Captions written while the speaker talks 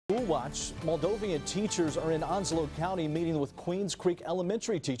School Watch. Moldovan teachers are in Onslow County meeting with Queens Creek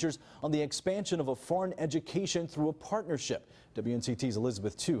elementary teachers on the expansion of a foreign education through a partnership. WNCT's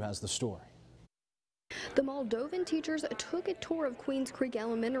Elizabeth Tu has the story. The Moldovan teachers took a tour of Queens Creek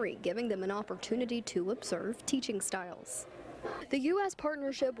Elementary, giving them an opportunity to observe teaching styles. The U.S.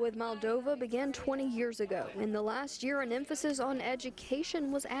 partnership with Moldova began 20 years ago. In the last year, an emphasis on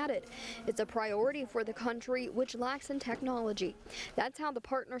education was added. It's a priority for the country, which lacks in technology. That's how the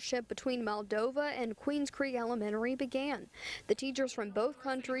partnership between Moldova and Queens Creek Elementary began. The teachers from both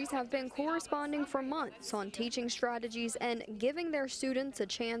countries have been corresponding for months on teaching strategies and giving their students a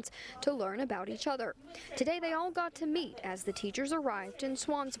chance to learn about each other. Today, they all got to meet as the teachers arrived in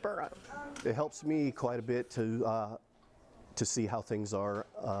Swansboro. It helps me quite a bit to see how things are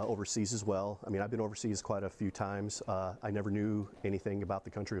overseas as well. I mean, I've been overseas quite a few times. I never knew anything about the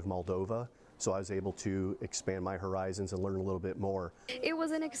country of Moldova, so I was able to expand my horizons and learn a little bit more. It was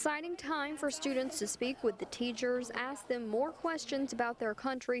an exciting time for students to speak with the teachers, ask them more questions about their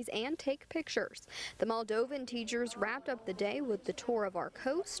countries, and take pictures. The Moldovan teachers wrapped up the day with the tour of our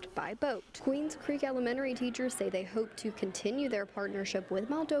coast by boat. Queens Creek Elementary teachers say they hope to continue their partnership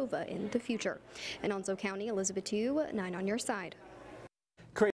with Moldova in the future. In Onslow County, Elizabeth Tu, 9 on your side.